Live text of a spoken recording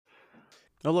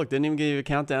Oh, look, didn't even give you a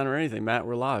countdown or anything. Matt,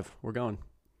 we're live. We're going.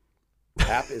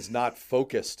 App is not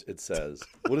focused, it says.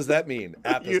 What does that mean?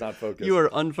 App is not focused. You are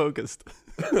unfocused.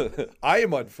 I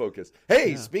am unfocused.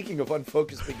 Hey, speaking of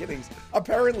unfocused beginnings,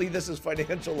 apparently this is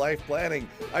Financial Life Planning.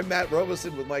 I'm Matt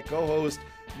Robeson with my co-host,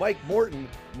 Mike Morton.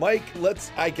 Mike,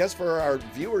 I guess for our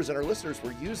viewers and our listeners,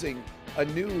 we're using a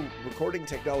new recording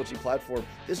technology platform.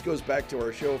 This goes back to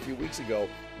our show a few weeks ago.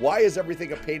 Why is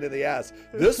everything a pain in the ass?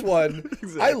 This one,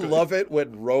 exactly. I love it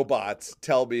when robots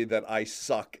tell me that I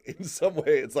suck in some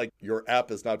way. It's like, your app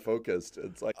is not focused.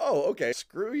 It's like, oh, okay,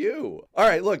 screw you. All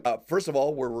right, look, first of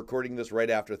all, we're recording this right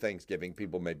after Thanksgiving.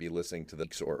 People may be listening to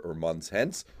this or months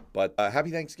hence, but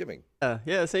happy Thanksgiving.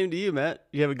 Yeah, same to you, Matt.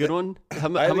 You have a good one? How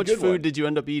much food did you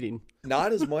end up eating?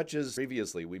 Not as much as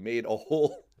previously. We made a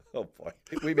whole... Oh boy,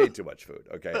 we made too much food.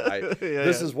 Okay,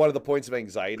 this is one of the points of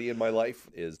anxiety in my life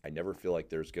is I never feel like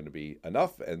there's going to be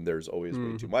enough, and there's always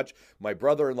way too much. My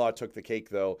brother-in-law took the cake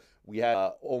though. We had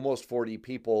almost 40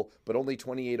 people, but only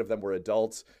 28 of them were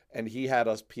adults, and he had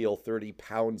us peel 30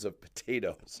 pounds of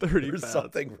potatoes. There's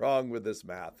something wrong with this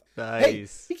math. Nice. Hey,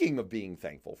 speaking of being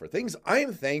thankful for things, I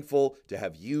am thankful to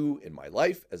have you in my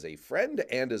life as a friend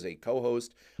and as a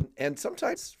co-host. And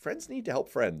sometimes friends need to help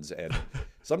friends, and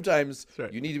sometimes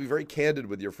you need to be very candid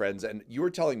with your friends. And you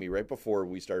were telling me right before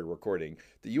we started recording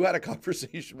that you had a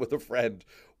conversation with a friend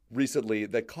recently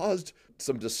that caused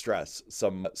some distress,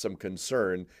 some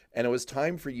concern, and it was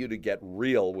time for you to get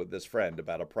real with this friend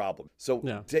about a problem. So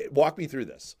walk me through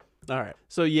this. All right.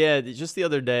 So just the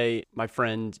other day, my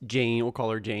friend Jane, we'll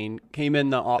call her Jane, came in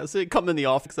the office. Come in the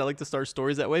office. I like to start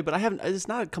stories that way, but it's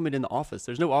not coming in the office.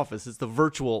 There's no office. It's the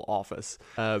virtual office.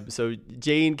 So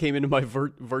Jane came into my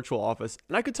virtual office,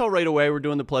 and I could tell right away, we're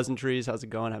doing the pleasantries. How's it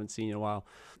going? I haven't seen you in a while.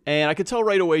 And I could tell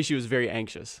right away she was very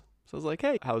anxious. So I was like,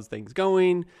 hey, how's things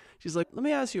going? She's like, let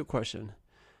me ask you a question.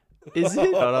 Is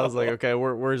it? And I was like, okay,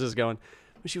 where's this going?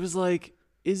 She was like,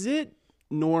 is it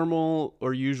normal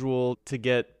or usual to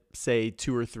get, say,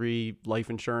 2 or 3 life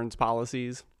insurance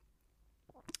policies?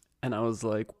 And I was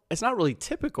like, it's not really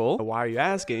typical. Why are you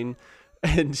asking?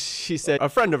 And she said, a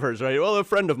friend of hers, right? Well, a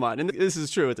friend of mine. And this is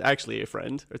true. It's actually a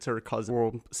friend. It's her cousin.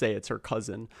 We'll say it's her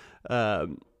cousin.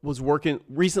 Was working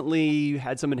recently,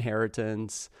 had some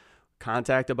inheritance,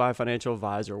 contacted by a financial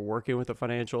advisor, working with a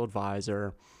financial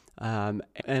advisor,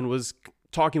 and was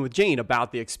talking with Jane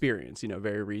about the experience,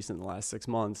 very recent, in the last 6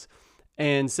 months,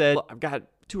 and said, I've got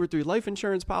 2 or 3 life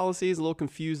insurance policies, a little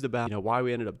confused about, why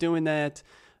we ended up doing that.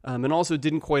 And also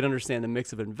didn't quite understand the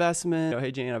mix of investment.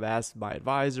 Hey, Jane, I've asked my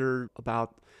advisor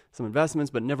about some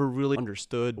investments, but never really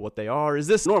understood what they are. Is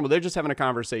this normal? They're just having a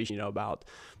conversation, about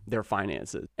their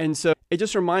finances. And so it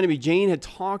just reminded me, Jane had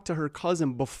talked to her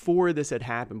cousin before this had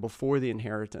happened, before the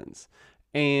inheritance.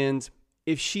 And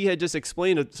if she had just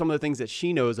explained some of the things that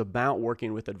she knows about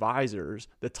working with advisors,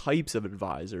 the types of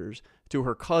advisors, to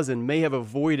her cousin, may have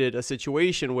avoided a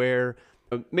situation where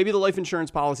maybe the life insurance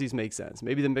policies make sense.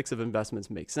 Maybe the mix of investments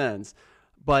makes sense.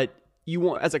 But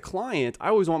as a client, I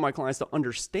always want my clients to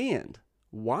understand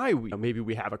why maybe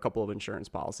we have a couple of insurance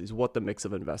policies, what the mix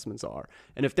of investments are.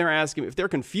 And if they're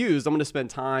confused, I'm going to spend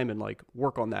time and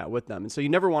work on that with them. And so you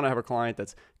never want to have a client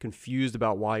that's confused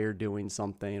about why you're doing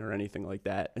something or anything like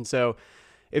that. And so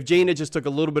if Jane had just took a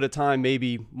little bit of time,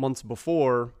 maybe months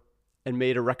before, and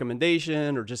made a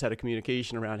recommendation or just had a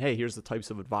communication around, hey, here's the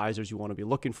types of advisors you want to be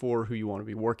looking for, who you want to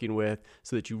be working with,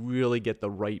 so that you really get the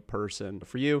right person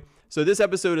for you. So this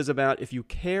episode is about, if you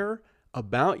care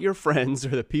about your friends or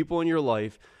the people in your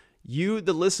life, you,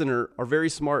 the listener, are very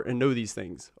smart and know these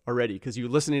things already because you're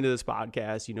listening to this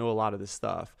podcast, you know a lot of this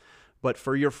stuff. But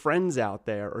for your friends out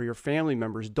there or your family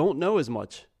members don't know as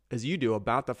much as you do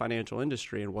about the financial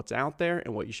industry and what's out there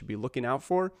and what you should be looking out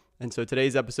for. And so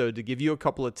today's episode to give you a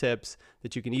couple of tips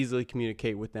that you can easily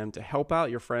communicate with them to help out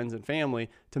your friends and family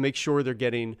to make sure they're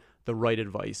getting the right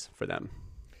advice for them.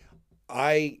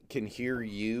 I can hear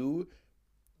you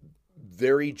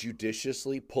very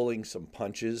judiciously pulling some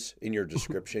punches in your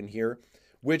description here,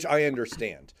 which I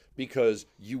understand because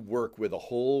you work with a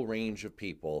whole range of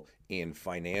people in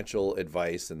financial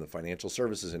advice and the financial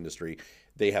services industry.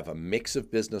 They have a mix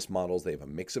of business models. They have a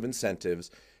mix of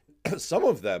incentives. Some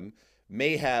of them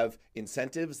may have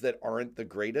incentives that aren't the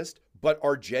greatest, but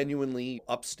are genuinely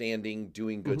upstanding,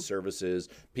 doing good services,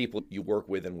 people you work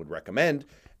with and would recommend.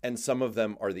 And some of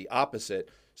them are the opposite.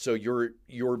 So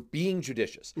you're being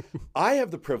judicious. I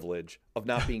have the privilege of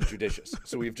not being judicious.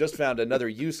 So we've just found another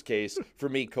use case for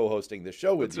me co-hosting the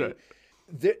show with you.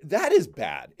 Right. That is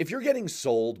bad. If you're getting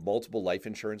sold multiple life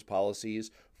insurance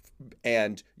policies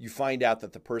and you find out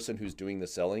that the person who's doing the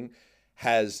selling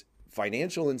has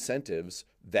financial incentives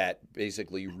that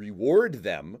basically reward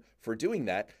them for doing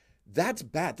that, That's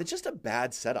bad. That's just a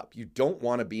bad setup. You don't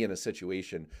want to be in a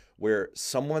situation where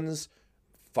someone's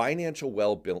financial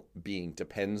well-being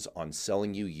depends on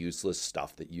selling you useless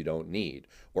stuff that you don't need,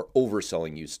 or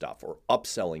overselling you stuff, or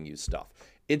upselling you stuff.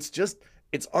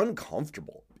 It's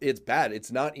uncomfortable. It's bad.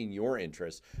 It's not in your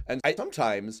interest. And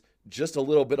sometimes just a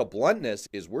little bit of bluntness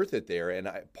is worth it there. And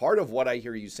part of what I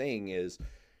hear you saying is,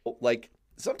 like,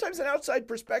 sometimes an outside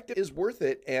perspective is worth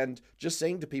it, and just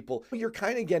saying to people, you're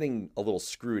kind of getting a little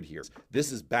screwed here.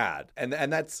 This is bad. And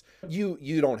that's,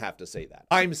 you don't have to say that.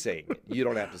 I'm saying it. You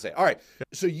don't have to say it. All right.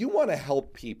 So you want to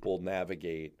help people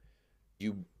navigate.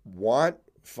 You want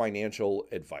financial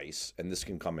advice, and this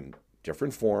can come in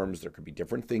different forms. There could be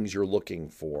different things you're looking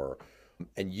for.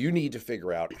 And you need to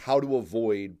figure out how to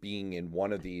avoid being in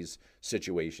one of these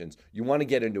situations. You want to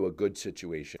get into a good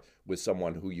situation with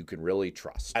someone who you can really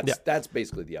trust. That's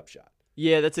basically the upshot.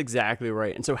 Yeah, that's exactly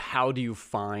right. And so how do you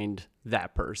find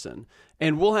that person?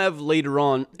 And we'll have later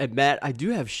on, and Matt, I do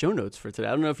have show notes for today.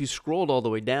 I don't know if you scrolled all the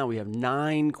way down. We have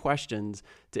 9 questions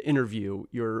to interview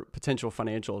your potential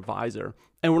financial advisor.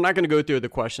 And we're not going to go through the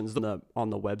questions on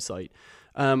the website.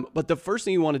 But the first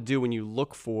thing you want to do when you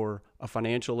look for a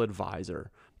financial advisor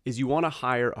is you want to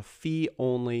hire a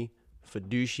fee-only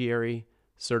fiduciary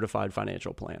certified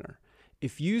financial planner.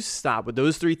 If you stop with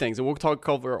those 3 things, and we'll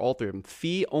cover all 3 of them: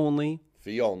 fee-only,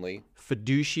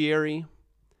 fiduciary,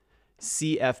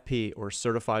 CFP, or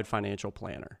certified financial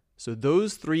planner. So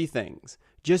those 3 things,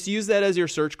 just use that as your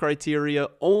search criteria.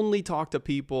 Only talk to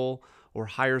people or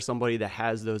hire somebody that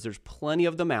has those. There's plenty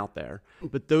of them out there,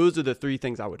 but those are the 3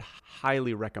 things I would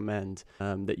highly recommend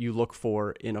that you look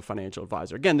for in a financial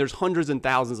advisor. Again, there's hundreds and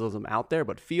thousands of them out there,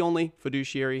 but fee-only,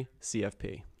 fiduciary,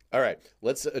 CFP. All right,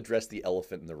 let's address the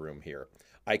elephant in the room here.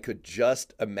 I could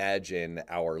just imagine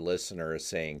our listeners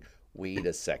saying, wait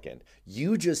a second,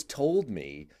 you just told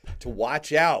me to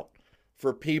watch out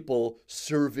for people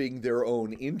serving their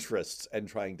own interests and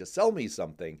trying to sell me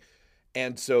something.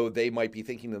 And so they might be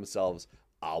thinking to themselves,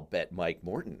 I'll bet Mike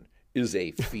Morton is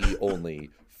a fee-only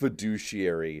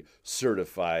fiduciary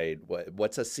certified,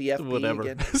 what's a CFP Whatever.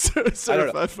 Again? I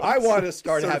don't know. I want to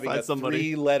start having a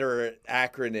 3-letter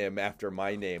acronym after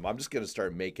my name. I'm just going to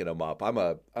start making them up. I'm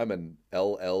an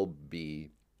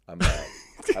LLB. I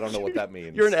don't know what that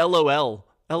means. You're an LOL.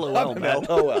 LOL, I'm Matt.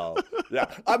 LOL. Yeah,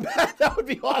 that would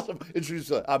be awesome.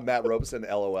 I'm Matt Robeson,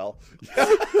 LOL.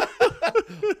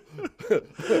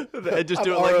 Just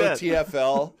do it like that.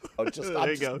 ROTFL. I'm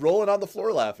just rolling on the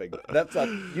floor laughing. That's not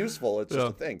useful. It's just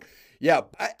a thing. Yeah,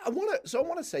 I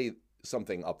want to say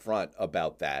something up front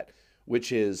about that,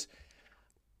 which is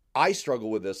I struggle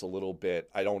with this a little bit.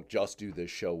 I don't just do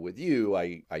this show with you.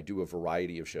 I do a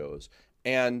variety of shows.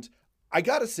 And I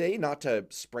got to say, not to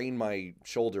sprain my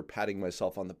shoulder patting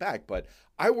myself on the back, but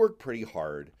I work pretty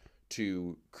hard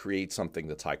to create something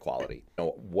that's high quality.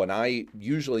 When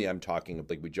I'm talking,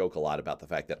 like, we joke a lot about the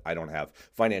fact that I don't have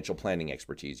financial planning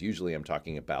expertise. Usually I'm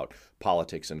talking about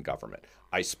politics and government.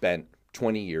 I spent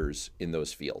 20 years in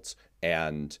those fields,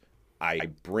 and I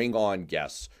bring on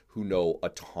guests who know a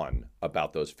ton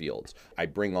about those fields. I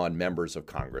bring on members of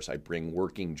Congress. I bring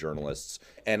working journalists,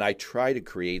 and I try to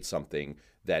create something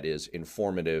that is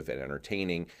informative and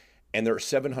entertaining. And there are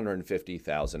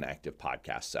 750,000 active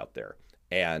podcasts out there.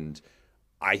 And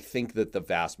I think that the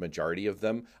vast majority of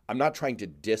them, I'm not trying to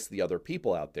diss the other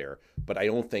people out there, but I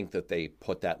don't think that they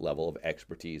put that level of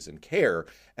expertise and care.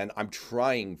 And I'm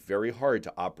trying very hard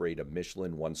to operate a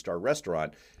Michelin 1-star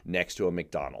restaurant next to a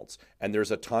McDonald's. And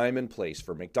there's a time and place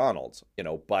for McDonald's,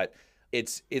 but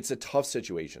it's a tough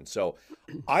situation. So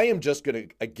I am just going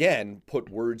to, again, put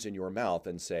words in your mouth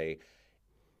and say,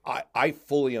 I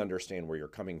fully understand where you're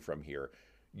coming from here.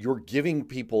 You're giving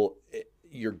people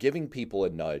a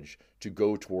nudge to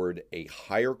go toward a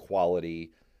higher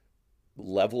quality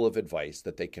level of advice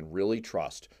that they can really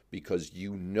trust, because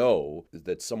you know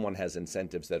that someone has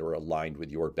incentives that are aligned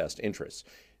with your best interests.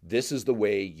 This is the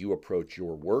way you approach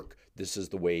your work. This is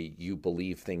the way you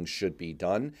believe things should be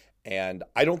done. And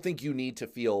I don't think you need to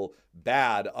feel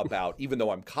bad about, even though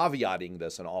I'm caveating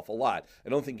this an awful lot, I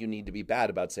don't think you need to be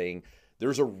bad about saying,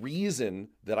 there's a reason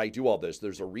that I do all this.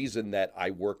 There's a reason that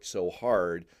I worked so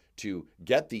hard to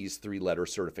get these 3-letter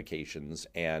certifications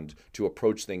and to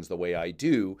approach things the way I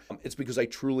do. It's because I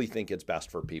truly think it's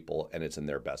best for people and it's in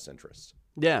their best interests.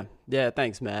 Yeah.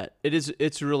 Thanks, Matt.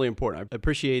 It's really important. I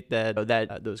appreciate that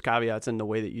those caveats and the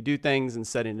way that you do things and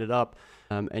setting it up,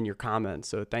 and your comments.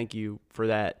 So thank you for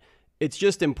that. It's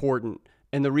just important.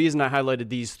 And the reason I highlighted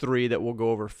these 3 that we'll go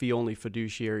over, fee-only,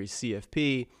 fiduciary,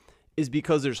 CFP, is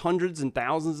because there's hundreds and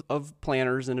thousands of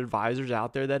planners and advisors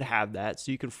out there that have that.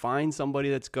 So you can find somebody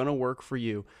that's going to work for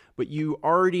you, but you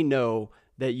already know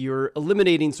that you're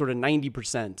eliminating sort of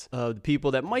 90% of the people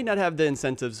that might not have the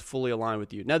incentives fully aligned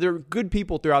with you. Now, there are good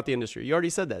people throughout the industry. You already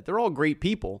said that. They're all great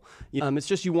people. It's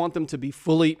just you want them to be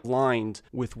fully aligned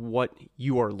with what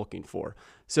you are looking for.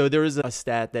 So there is a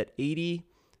stat that this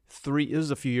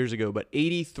was a few years ago, but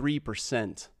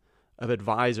 83% of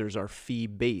advisors are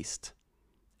fee-based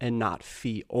and not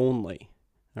fee-only.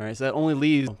 All right, so that only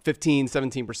leaves 15,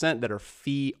 17% that are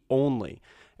fee-only.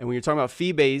 And when you're talking about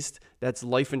fee-based, that's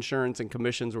life insurance and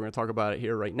commissions. We're going to talk about it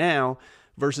here right now.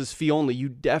 Versus fee-only, you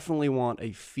definitely want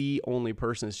a fee-only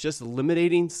person. It's just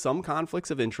eliminating some conflicts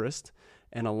of interest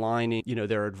and aligning,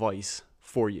 their advice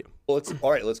for you. Well,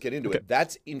 all right, let's get into it.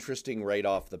 That's interesting right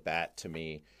off the bat to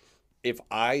me. If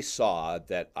I saw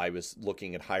that I was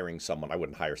looking at hiring someone, I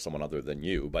wouldn't hire someone other than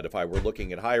you, but if I were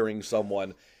looking at hiring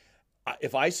someone,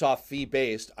 if I saw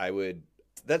fee-based,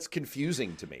 that's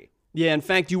confusing to me. Yeah, in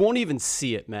fact, you won't even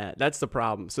see it, Matt. That's the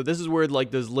problem. So this is where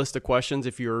those list of questions,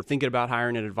 if you're thinking about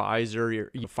hiring an advisor,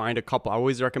 you find a couple. I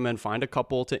always recommend find a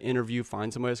couple to interview,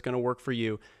 find somebody that's going to work for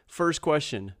you. First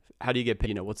question, how do you get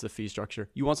paid? What's the fee structure?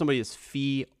 You want somebody that's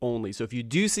fee only. So if you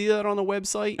do see that on the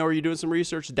website or you're doing some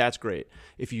research, that's great.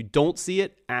 If you don't see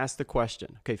it, ask the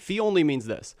question. Okay, fee only means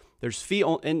this. There's fee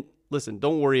only, and listen,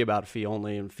 don't worry about fee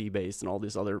only and fee based and all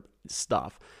this other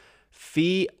stuff.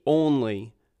 Fee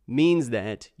only means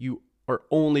that you are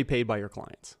only paid by your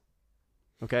clients.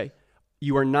 Okay?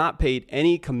 You are not paid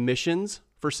any commissions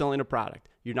for selling a product.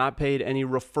 You're not paid any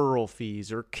referral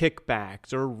fees or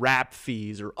kickbacks or wrap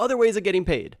fees or other ways of getting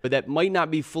paid, but that might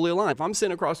not be fully aligned. If I'm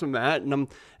sitting across from Matt and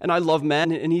I love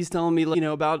Matt and he's telling me,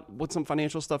 about what some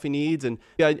financial stuff he needs, and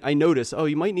I notice,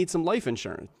 you might need some life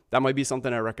insurance. That might be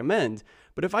something I recommend.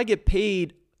 But if I get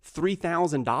paid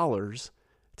 $3,000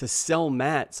 to sell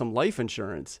Matt some life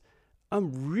insurance,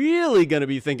 I'm really going to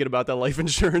be thinking about that life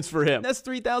insurance for him. That's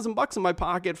 $3,000 in my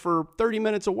pocket for 30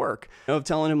 minutes of work. Of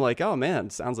telling him oh man,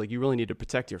 sounds like you really need to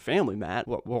protect your family, Matt.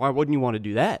 Well, why wouldn't you want to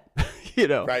do that?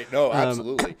 Right. No,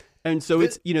 absolutely. And so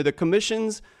it's, the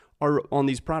commissions are on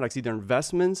these products, either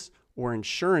investments or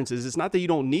insurances. It's not that you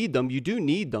don't need them. You do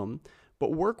need them,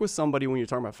 but work with somebody when you're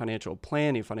talking about financial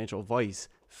planning, financial advice,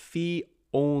 fee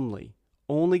only.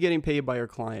 Only getting paid by your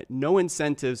client. No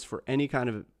incentives for any kind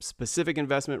of specific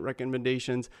investment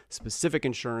recommendations, specific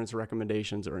insurance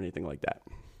recommendations, or anything like that.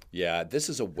 Yeah, this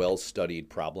is a well-studied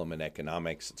problem in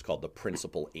economics. It's called the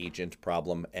principal agent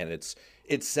problem, and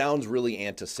it sounds really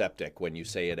antiseptic when you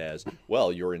say it as,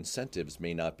 well, your incentives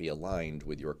may not be aligned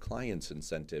with your client's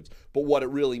incentives. But what it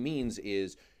really means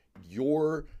is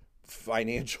your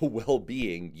financial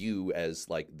well-being, you as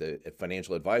the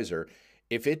financial advisor,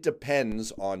 if it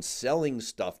depends on selling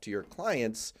stuff to your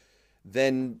clients,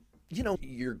 then,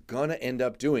 you're going to end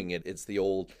up doing it. It's the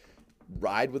old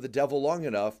ride with the devil long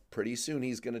enough, pretty soon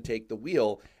he's going to take the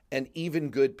wheel, and even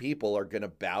good people are going to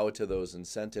bow to those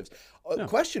incentives. A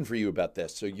question for you about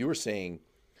this. So you were saying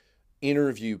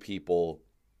interview a few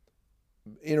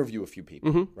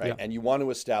people, right? Yeah. And you want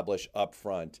to establish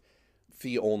upfront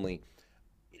fee only.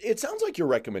 It sounds like your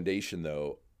recommendation,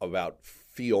 though, about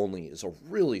fee only is a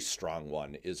really strong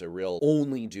one, is a real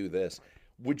only do this.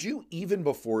 Would you, even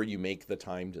before you make the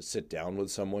time to sit down with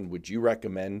someone, would you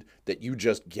recommend that you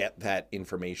just get that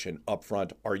information up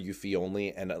front? Are you fee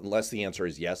only? And unless the answer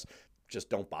is yes,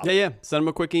 just don't bother. Yeah. Send them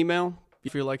a quick email.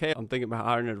 If you're hey, I'm thinking about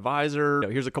hiring an advisor.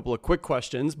 Here's a couple of quick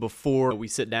questions before we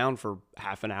sit down for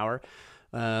half an hour.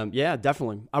 Yeah,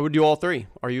 definitely. I would do all three.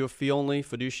 Are you a fee only,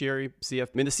 fiduciary, CFP? I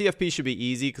mean, the CFP should be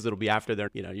easy because it'll be after they're,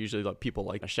 usually people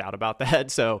like to shout about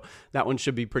that. So that one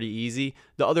should be pretty easy.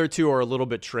 The other two are a little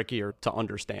bit trickier to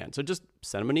understand. So just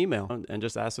send them an email and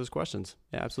just ask those questions.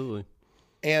 Yeah, absolutely.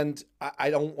 And I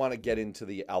don't want to get into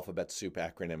the alphabet soup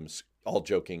acronyms, all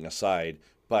joking aside,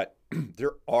 but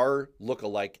there are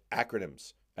lookalike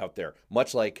acronyms out there,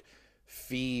 much like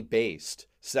fee-based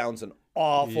sounds an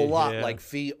awful lot like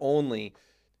fee only.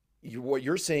 What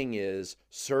you're saying is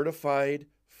certified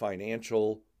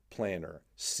financial planner,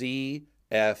 CFP.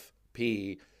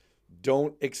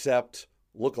 Don't accept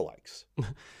lookalikes.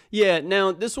 Yeah.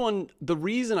 Now, this one, the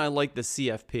reason I like the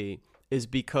CFP is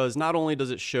because not only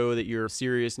does it show that you're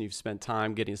serious and you've spent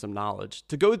time getting some knowledge.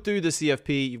 To go through the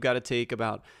CFP, you've got to take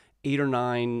about 8 or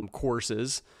 9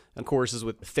 courses. And courses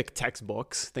with thick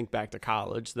textbooks, think back to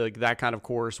college, that kind of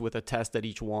course with a test at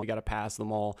each one. You got to pass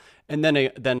them all. And then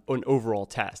an overall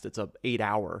test. It's a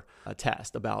 8-hour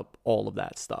test about all of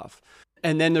that stuff.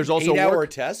 And then there's also 8-hour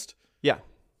test? Yeah.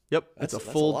 Yep. It's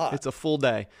a full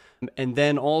day. And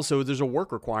then also there's a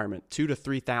work requirement, 2,000 to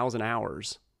 3,000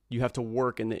 hours you have to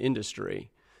work in the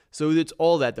industry. So it's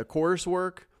all that, the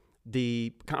coursework,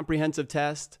 the comprehensive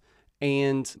test,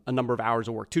 and a number of hours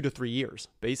of work, 2 to 3 years,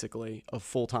 basically, of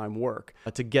full-time work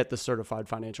to get the certified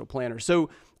financial planner. So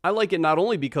I like it not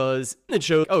only because it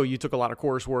shows, oh, you took a lot of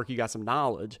coursework, you got some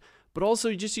knowledge, but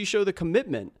also just you show the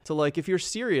commitment to, like, if you're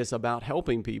serious about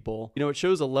helping people, it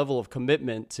shows a level of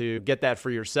commitment to get that for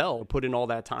yourself, put in all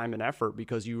that time and effort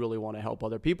because you really want to help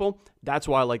other people. That's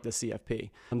why I like the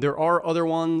CFP. There are other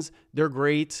ones, they're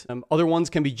great. Other ones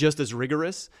can be just as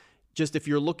rigorous. Just if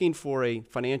you're looking for a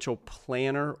financial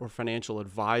planner or financial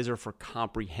advisor for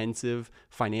comprehensive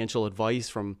financial advice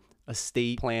from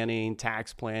estate planning,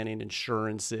 tax planning,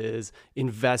 insurances,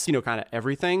 invest, kind of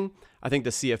everything. I think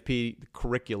the CFP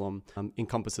curriculum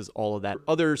encompasses all of that.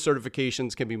 Other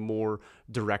certifications can be more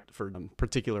direct for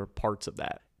particular parts of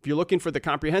that. If you're looking for the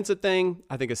comprehensive thing,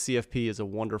 I think a CFP is a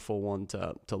wonderful one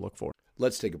to look for.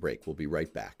 Let's take a break. We'll be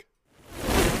right back.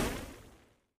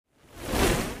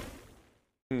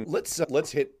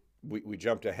 Let's hit, we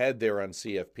jumped ahead there on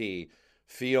CFP,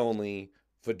 fee only,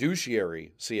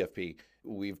 fiduciary CFP.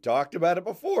 We've talked about it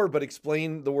before, but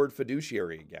explain the word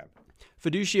fiduciary again.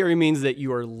 Fiduciary means that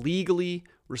you are legally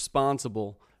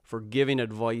responsible for giving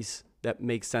advice that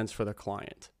makes sense for the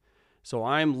client. So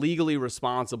I'm legally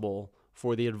responsible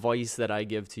for the advice that I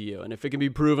give to you. And if it can be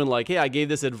proven like, hey, I gave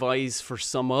this advice for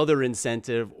some other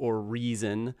incentive or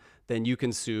reason, then you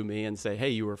can sue me and say, hey,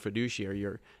 you were a fiduciary.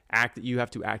 You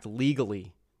have to act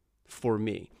legally for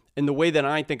me. And the way that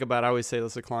I think about it, I always say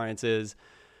this to clients is,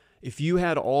 if you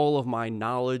had all of my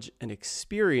knowledge and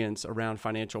experience around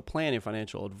financial planning,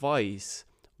 financial advice,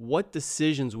 what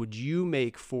decisions would you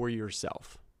make for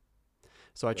yourself?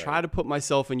 So I try to put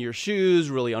myself in your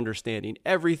shoes, really understanding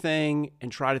everything,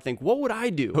 and try to think, what would I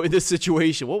do in this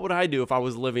situation? What would I do if I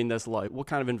was living this life? What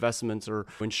kind of investments or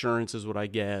insurances would I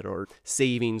get, or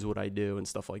savings would I do, and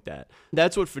stuff like that?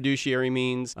 That's what fiduciary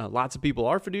means. Lots of people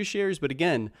are fiduciaries, but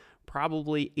again,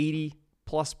 probably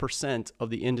 80+% of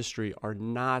the industry are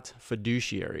not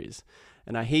fiduciaries.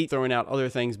 And I hate throwing out other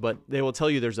things, but they will tell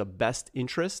you there's a best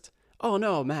interest. Oh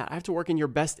no, Matt, I have to work in your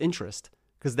best interest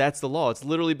because that's the law. It's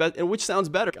literally best, and which sounds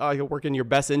better. Oh, you work in your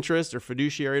best interest, or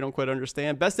fiduciary, don't quite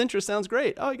understand. Best interest sounds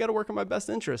great. Oh, you got to work in my best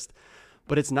interest.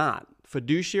 But it's not.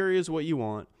 Fiduciary is what you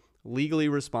want, legally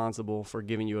responsible for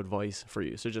giving you advice for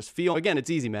you. So just feel, again,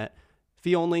 it's easy, Matt.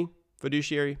 Fee only,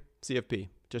 fiduciary, CFP.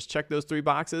 Just check those 3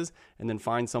 boxes and then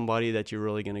find somebody that you're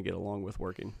really going to get along with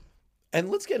working.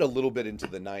 And let's get a little bit into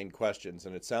the 9 questions.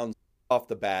 And it sounds off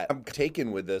the bat, I'm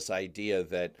taken with this idea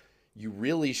that you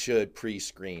really should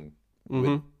pre-screen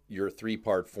with your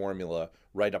 3-part formula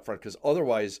right up front, because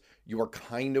otherwise you are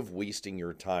kind of wasting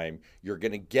your time. You're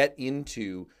going to get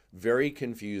into very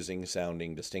confusing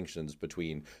sounding distinctions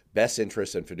between best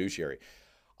interest and fiduciary.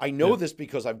 I know this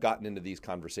because I've gotten into these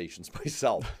conversations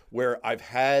myself, where I've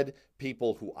had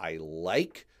people who I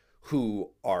like,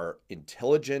 who are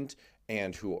intelligent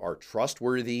and who are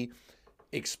trustworthy,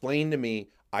 explain to me,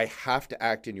 I have to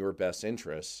act in your best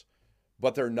interests,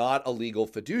 but they're not a legal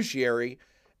fiduciary.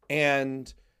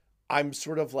 And I'm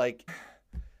sort of like,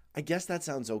 I guess that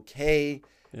sounds okay.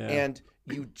 Yeah. And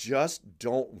you just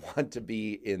don't want to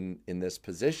be in this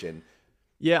position.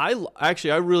 Yeah,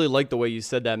 I really like the way you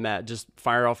said that, Matt. Just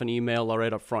fire off an email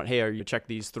right up front. Hey, are you check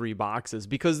these 3 boxes?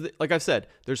 Because like I've said,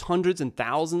 there's hundreds and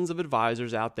thousands of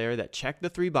advisors out there that check the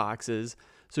 3 boxes.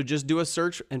 So just do a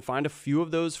search and find a few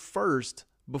of those first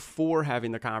before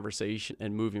having the conversation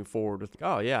and moving forward with,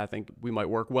 oh yeah, I think we might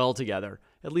work well together.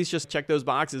 At least just check those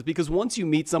boxes, because once you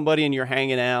meet somebody and you're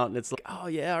hanging out and it's like, oh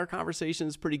yeah, our conversation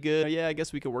is pretty good. Yeah, I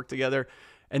guess we could work together.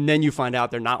 And then you find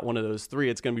out they're not one of those 3.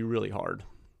 It's going to be really hard.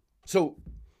 So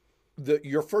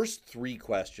your first 3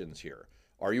 questions here,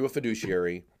 are you a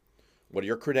fiduciary? What are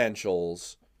your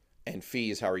credentials? And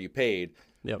fees, how are you paid?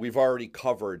 Yep. We've already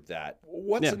covered that.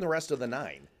 What's in the rest of the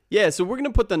 9? Yeah, so we're going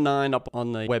to put the 9 up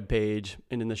on the webpage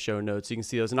and in the show notes. You can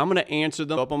see those. And I'm going to answer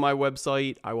them up on my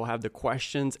website. I will have the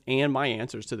questions and my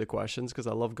answers to the questions, because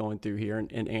I love going through here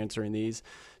and answering these.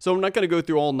 So I'm not going to go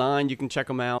through all 9. You can check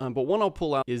them out. But one I'll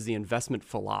pull out is the investment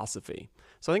philosophy.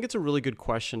 So I think it's a really good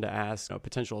question to ask a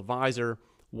potential advisor.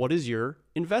 What is your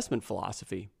investment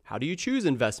philosophy? How do you choose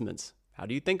investments? How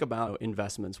do you think about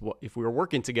investments? What, if we were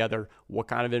working together, what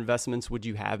kind of investments would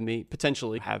you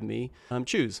potentially have me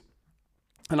choose?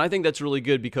 And I think that's really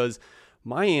good, because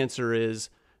my answer is,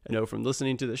 from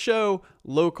listening to the show,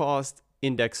 low cost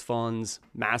index funds,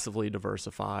 massively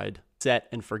diversified, set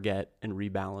and forget and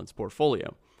rebalance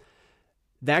portfolio.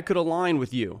 That could align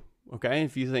with you. Okay.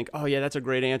 If you think, oh yeah, that's a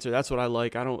great answer. That's what I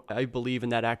like. I believe in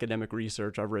that academic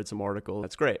research. I've read some article.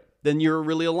 That's great. Then you're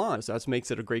really aligned. So that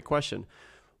makes it a great question.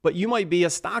 But you might be a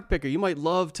stock picker. You might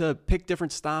love to pick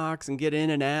different stocks and get in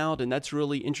and out, and that's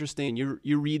really interesting.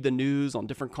 You read the news on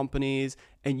different companies,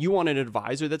 and you want an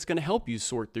advisor that's going to help you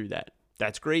sort through that.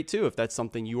 That's great too if that's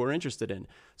something you are interested in.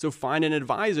 So find an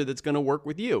advisor that's going to work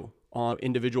with you on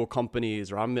individual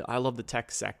companies, or I love the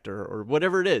tech sector, or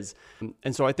whatever it is.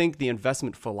 And so I think the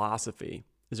investment philosophy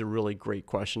is a really great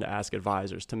question to ask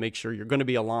advisors to make sure you're going to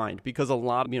be aligned, because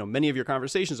many of your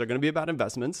conversations are going to be about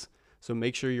investments. So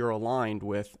make sure you're aligned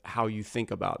with how you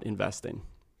think about investing.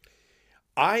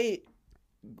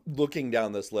 Looking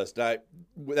down this list,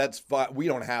 that's fine. We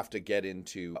don't have to get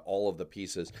into all of the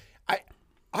pieces.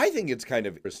 I think it's kind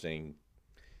of interesting.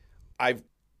 I've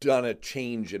done a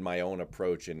change in my own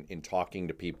approach in talking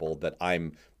to people that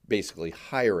I'm basically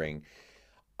hiring.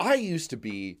 I used to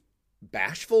be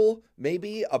bashful,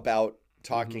 maybe, about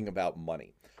talking about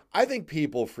money. I think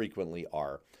people frequently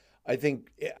are. I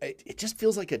think it just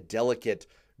feels like a delicate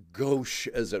gauche,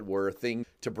 as it were, thing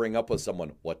to bring up with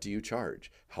someone. What do you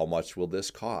charge? How much will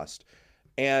this cost?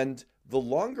 And the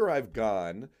longer I've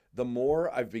gone, the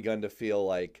more I've begun to feel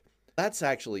like that's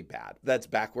actually bad. That's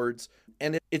backwards.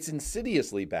 And it's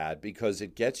insidiously bad because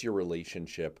it gets your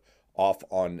relationship off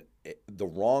on the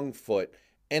wrong foot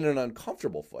and an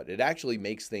uncomfortable foot. It actually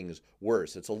makes things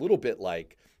worse. It's a little bit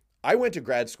like I went to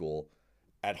grad school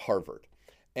at Harvard.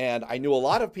 And I knew a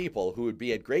lot of people who would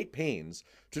be at great pains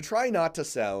to try not to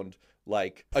sound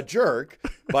like a jerk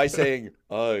by saying,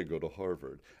 I go to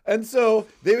Harvard. And so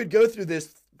they would go through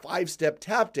this 5-step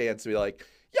tap dance and be like,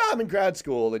 yeah, I'm in grad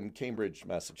school in Cambridge,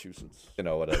 Massachusetts, at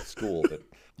a school that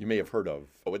you may have heard of.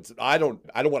 I don't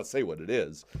want to say what it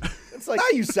is. It's like,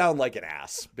 you sound like an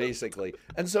ass, basically.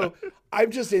 And so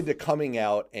I'm just into coming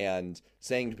out and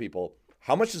saying to people,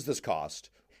 how much does this cost?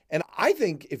 And I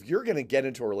think if you're going to get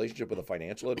into a relationship with a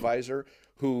financial advisor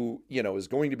who, is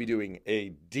going to be doing a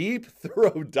deep,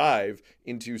 thorough dive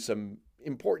into some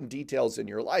important details in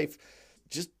your life,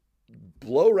 just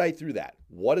blow right through that.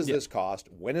 What does this cost?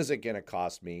 When is it going to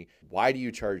cost me? Why do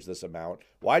you charge this amount?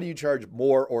 Why do you charge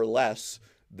more or less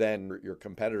than your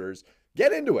competitors?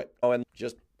 Get into it. Oh, and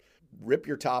just rip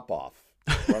your top off.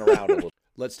 Run around a little.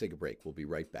 Let's take a break. We'll be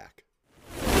right back.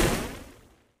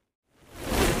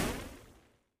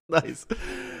 Nice.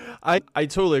 I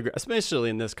totally agree, especially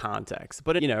in this context.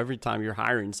 But, every time you're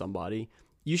hiring somebody,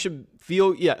 you should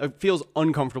feel, it feels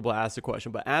uncomfortable to ask the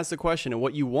question, but ask the question. And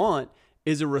what you want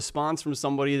is a response from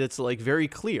somebody that's like very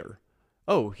clear.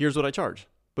 Oh, here's what I charge.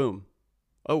 Boom.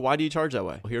 Oh, why do you charge that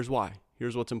way? Well, here's why.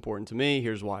 Here's what's important to me.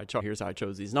 Here's why I charge. Here's how I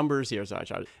chose these numbers. Here's how I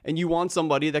charge. And you want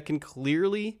somebody that can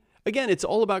clearly, again, it's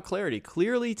all about clarity,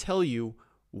 clearly tell you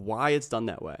why it's done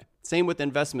that way. Same with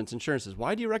investments, insurances.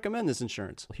 Why do you recommend this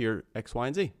insurance? Here, X, Y,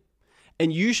 and Z.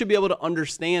 And you should be able to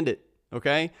understand it,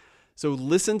 okay? So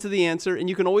listen to the answer, and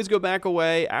you can always go back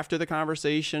away after the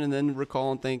conversation and then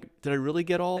recall and think, did I really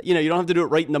get all? You don't have to do it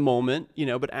right in the moment,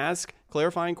 but ask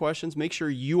clarifying questions. Make sure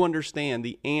you understand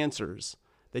the answers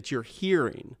that you're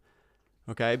hearing,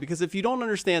 okay? Because if you don't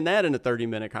understand that in a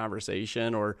 30-minute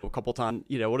conversation or a couple times,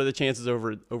 what are the chances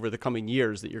over the coming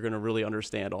years that you're going to really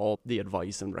understand all the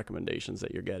advice and recommendations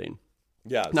that you're getting?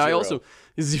 Yeah. Now,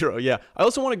 Zero. Yeah. I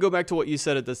also want to go back to what you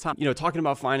said at this time. Talking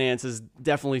about finances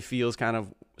definitely feels kind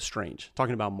of strange,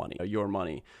 talking about money, your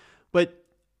money. But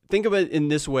think of it in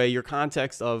this way, your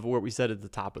context of what we said at the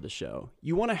top of the show.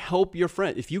 You want to help your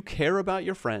friend. If you care about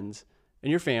your friends and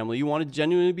your family, you want to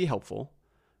genuinely be helpful.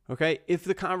 Okay. If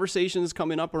the conversation is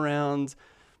coming up around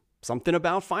something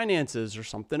about finances or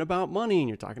something about money, and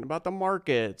you're talking about the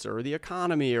markets or the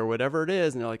economy or whatever it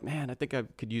is, and they're like, man, I think I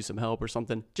could use some help or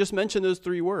something, just mention those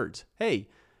 3 words. Hey,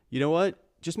 you know what?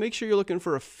 Just make sure you're looking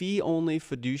for a fee-only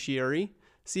fiduciary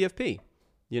CFP.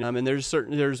 And there's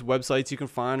websites you can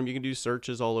find them. You can do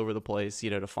searches all over the place,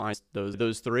 to find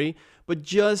those 3. But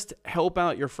just help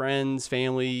out your friends,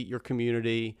 family, your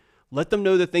community. Let them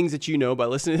know the things that you know by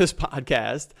listening to this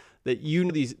podcast, that you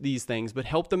know these things, but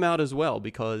help them out as well.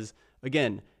 Because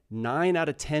again, 9 out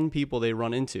of 10 people they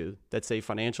run into that say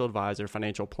financial advisor,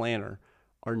 financial planner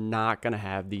are not going to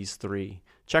have these 3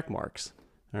 check marks.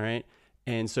 All right.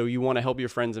 And so you want to help your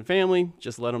friends and family,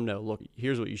 just let them know, look,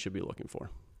 here's what you should be looking for.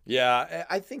 Yeah,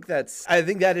 I think that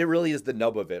it really is the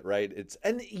nub of it, right?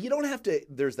 And you don't have to,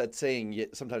 there's that saying,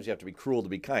 sometimes you have to be cruel to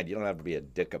be kind. You don't have to be a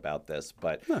dick about this,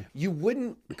 but you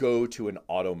wouldn't go to an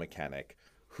auto mechanic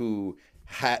who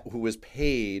was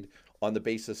paid on the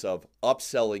basis of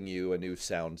upselling you a new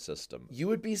sound system. You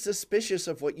would be suspicious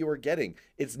of what you were getting.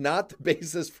 It's not the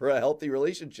basis for a healthy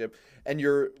relationship. And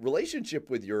your relationship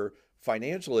with your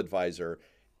financial advisor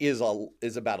is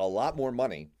about a lot more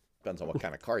money. Depends on what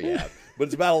kind of car you have, but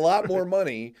it's about a lot more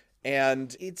money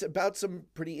And it's about some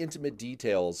pretty intimate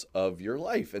details of your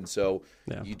life. And so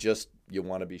you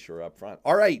want to be sure up front.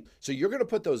 All right. So you're going to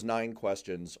put those 9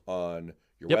 questions on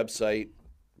your website.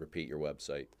 Repeat your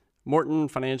website. Morton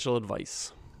Financial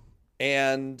Advice.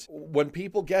 And when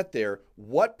people get there,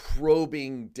 what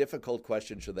probing, difficult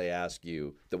question should they ask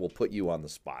you that will put you on the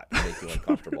spot and make you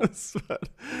uncomfortable?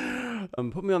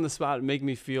 Put me on the spot and make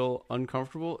me feel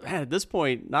uncomfortable. Man, at this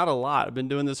point, not a lot. I've been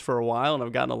doing this for a while, and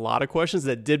I've gotten a lot of questions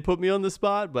that did put me on the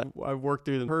spot, but I've worked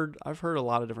through them. I've heard a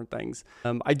lot of different things.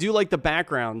 I do like the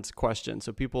background question.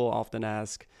 So people often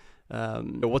ask,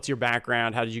 what's your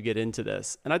background? How did you get into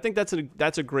this? And I think that's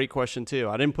a great question too.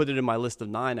 I didn't put it in my list of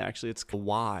 9, actually. It's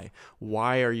why.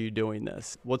 Why are you doing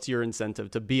this? What's your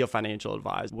incentive to be a financial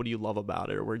advisor? What do you love about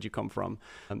it? Or where'd you come from?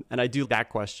 And I do that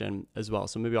question as well.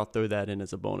 So maybe I'll throw that in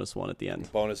as a bonus one at the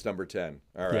end. Bonus number 10.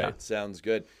 All right. Sounds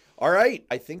good. All right.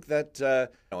 I think that,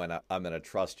 and I'm going to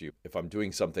trust you. If I'm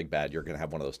doing something bad, you're going to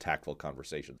have one of those tactful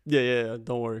conversations. Yeah.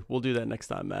 Don't worry. We'll do that next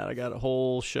time, Matt. I got a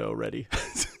whole show ready.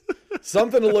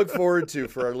 Something to look forward to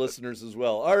for our listeners as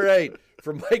well. All right.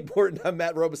 For Mike Morton, I'm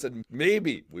Matt Robeson.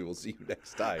 Maybe we will see you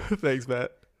next time. Thanks,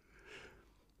 Matt.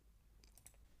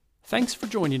 Thanks for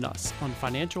joining us on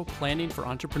Financial Planning for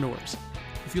Entrepreneurs.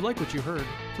 If you like what you heard,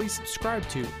 please subscribe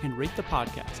to and rate the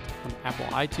podcast on Apple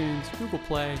iTunes, Google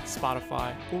Play,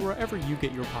 Spotify, or wherever you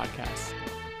get your podcasts.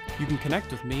 You can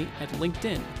connect with me at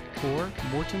LinkedIn or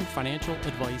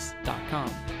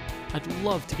mortonfinancialadvice.com. I'd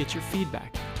love to get your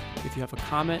feedback. If you have a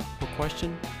comment or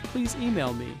question, please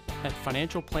email me at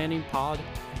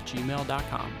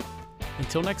financialplanningpod@gmail.com.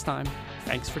 Until next time,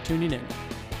 thanks for tuning in.